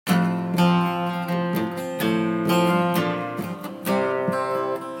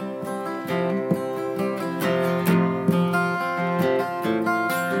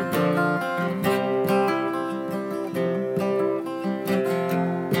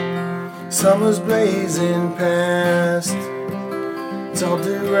Summer's blazing past. It's all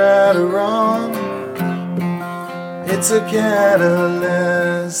do right or wrong. It's a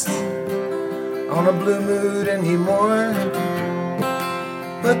catalyst on a blue mood anymore.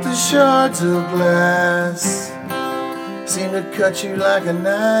 But the shards of glass seem to cut you like a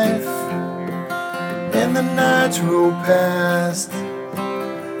knife, and the nights roll past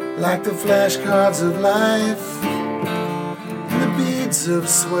like the flashcards of life. And the beads of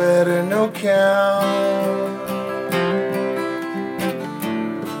sweat are no count.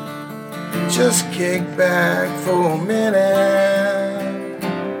 Just kick back for a minute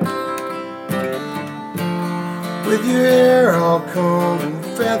with your hair all combed and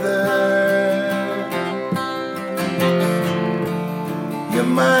feathered. Your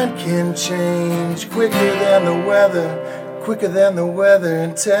mind can change quicker than the weather, quicker than the weather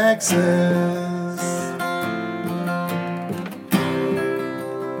in Texas,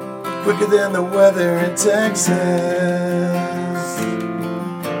 quicker than the weather in Texas.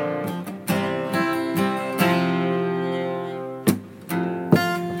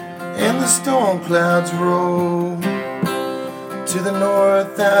 And the storm clouds roll to the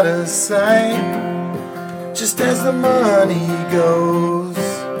north out of sight, just as the money goes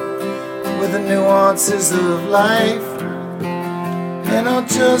with the nuances of life. And I'll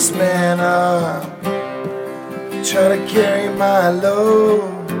just man up, try to carry my load,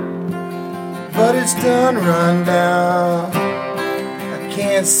 but it's done run down. I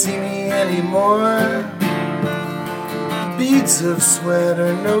can't see me anymore. Beads of sweat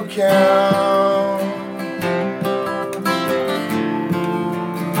are no count.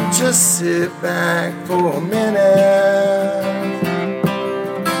 Just sit back for a minute.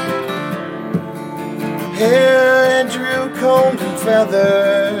 Hair and drill combed and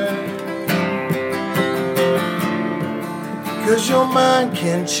feathered, 'cause your mind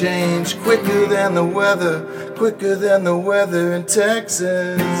can change quicker than the weather, quicker than the weather in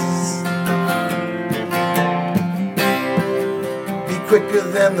Texas. Be quicker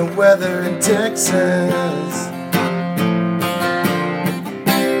than the weather in Texas.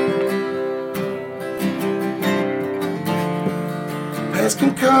 Past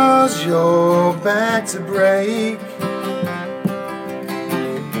can cause your back to break.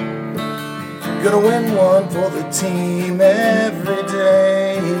 Gonna win one for the team every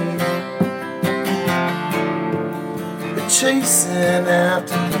day. Been chasing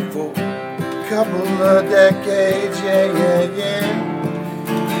after you for a couple of decades, yeah.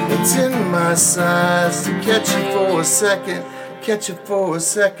 It's in my sights to catch you for a second, catch you for a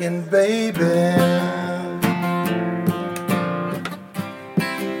second, baby.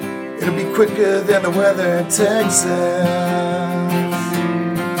 It'll be quicker than the weather in Texas.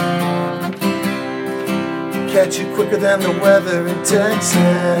 Catch you quicker than the weather in Texas.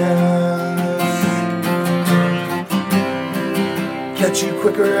 Catch you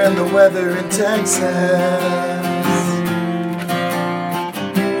quicker than the weather in Texas.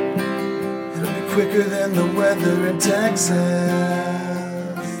 It'll be quicker than the weather in Texas.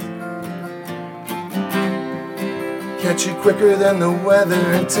 Catch you quicker than the weather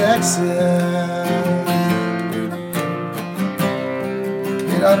in Texas.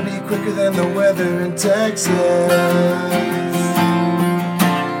 It ought to be quicker than the weather in Texas.